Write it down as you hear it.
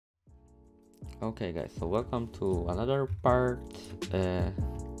Okay guys, so welcome to another part,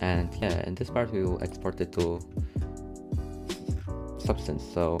 and yeah, in this part we will export it to Substance.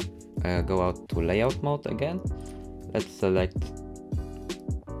 So go out to layout mode again. Let's select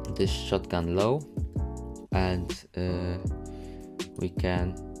this shotgun low, and we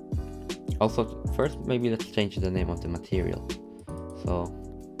can also first maybe let's change the name of the material. So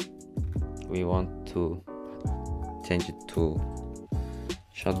we want to change it to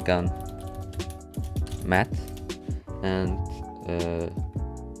shotgun matte, and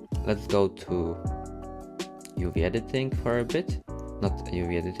let's go to UV editing for a bit, not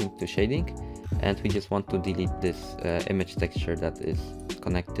UV editing, to shading, and we just want to delete this image texture that is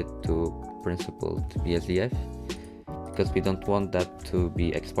connected to principled BSDF, because we don't want that to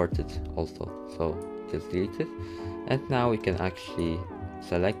be exported also, so just delete it. And now we can actually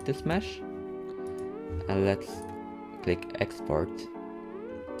select this mesh, and let's click export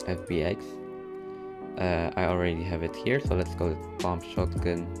FBX. I already have it here, so let's call it pump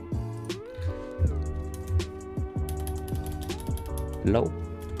shotgun low,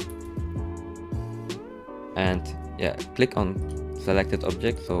 and yeah, click on selected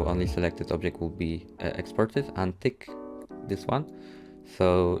object, so only selected object will be exported, and tick this one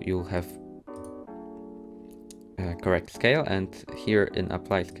so you'll have correct scale, and here in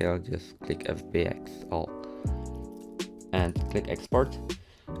apply scale just click FBX all and click export.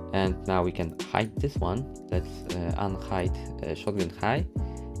 And now we can hide this one. Let's unhide shotgun high,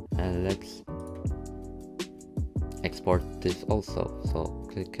 and let's export this also. So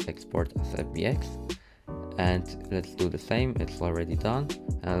click export as FBX, and let's do the same. It's already done.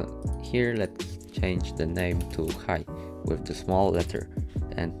 Here let's change the name to high with the small letter,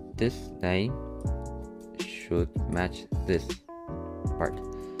 and this name should match this part.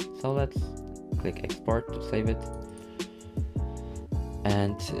 So let's click export to save it.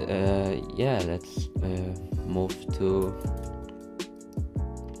 And yeah, let's move to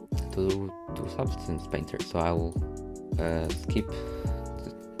Substance Painter. So I will skip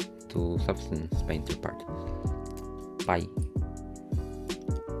to Substance Painter part. Bye.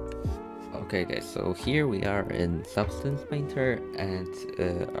 Okay guys, so here we are in Substance Painter, and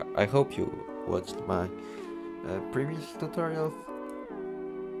I hope you watched my previous tutorials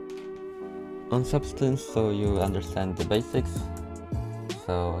on Substance, so you understand the basics.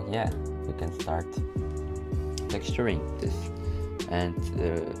 So yeah, we can start texturing this, and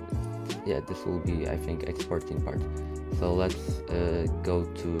yeah, this will be, I think, exporting part. So let's go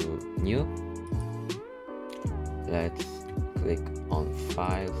to new, let's click on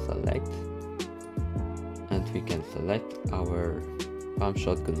file, select, and we can select our pump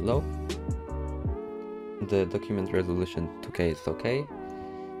shotgun low. The document resolution 2K is okay,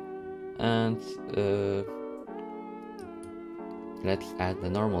 and let's add the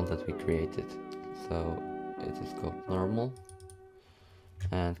normal that we created. So it is called normal,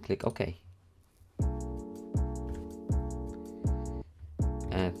 and click OK.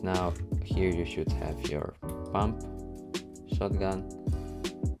 And now here you should have your pump shotgun,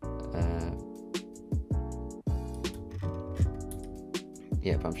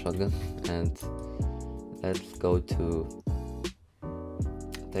 yeah, pump shotgun. And let's go to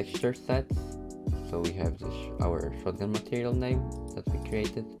texture sets. So we have this, our shotgun material name that we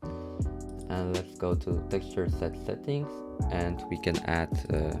created, and let's go to texture set settings, and we can add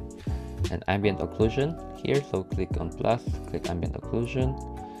an ambient occlusion here. So click on plus, click ambient occlusion,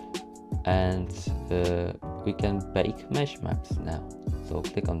 and we can bake mesh maps now. So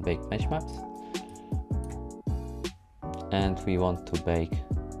click on bake mesh maps, and we want to bake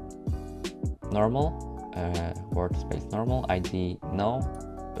normal, word space normal, ID no,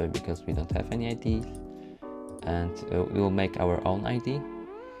 because we don't have any IDs, and we will make our own ID,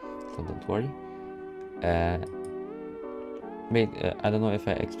 so don't worry. I don't know if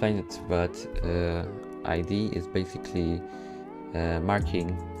I explained it, but ID is basically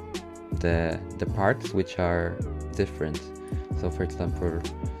marking the parts which are different. So for example,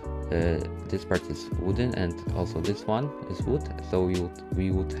 this part is wooden, and also this one is wood, so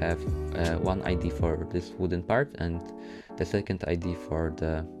we would have one ID for this wooden part and the second ID for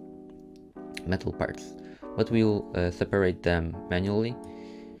the metal parts, but we'll separate them manually.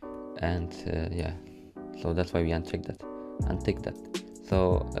 And yeah, so that's why we untick that.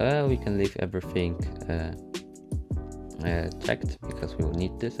 So we can leave everything checked, because we will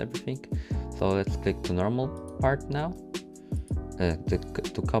need this everything. So let's click to normal part now,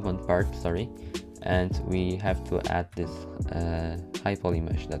 to common part, sorry, and we have to add this high poly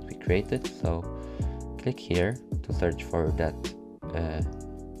mesh that we created. So click here to search for that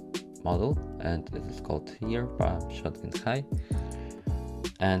model, and it is called here pump shotgun high.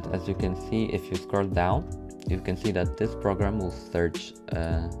 And as you can see, if you scroll down, you can see that this program will search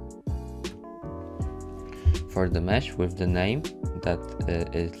for the mesh with the name that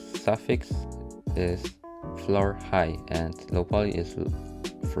is suffix is floor high and low poly is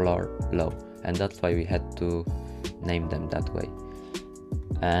floor low, and that's why we had to name them that way.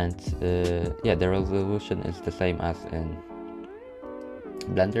 And yeah, the resolution is the same as in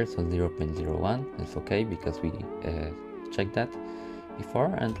Blender, so 0.01 is okay because we checked that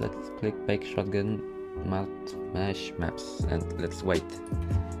before. And let's click Bake Shotgun Mesh Maps and let's wait.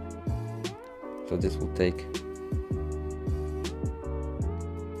 So this will take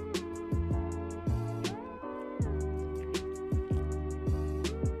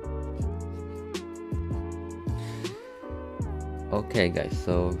okay guys,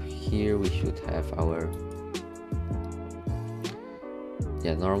 so here we should have our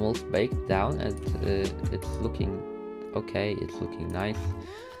normals baked down, and it's looking okay, it's looking nice.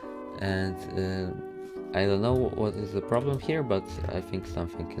 And I don't know what is the problem here, but I think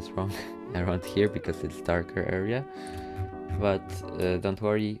something is wrong around here because it's darker area. But don't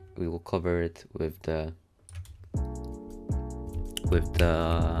worry, we will cover it with the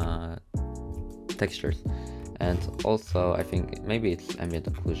textures. And also I think maybe it's ambient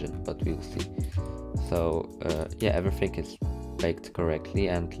occlusion, but we will see. So yeah, everything is baked correctly,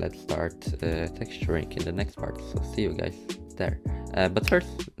 and let's start texturing in the next part. So see you guys there. But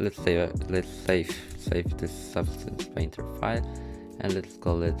first, let's save this Substance Painter file, and let's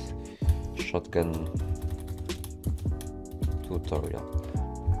call it Shotgun Tutorial.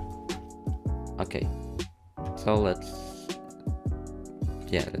 Okay, so let's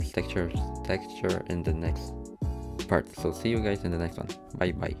texture in the next part. So see you guys in the next one.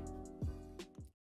 Bye bye.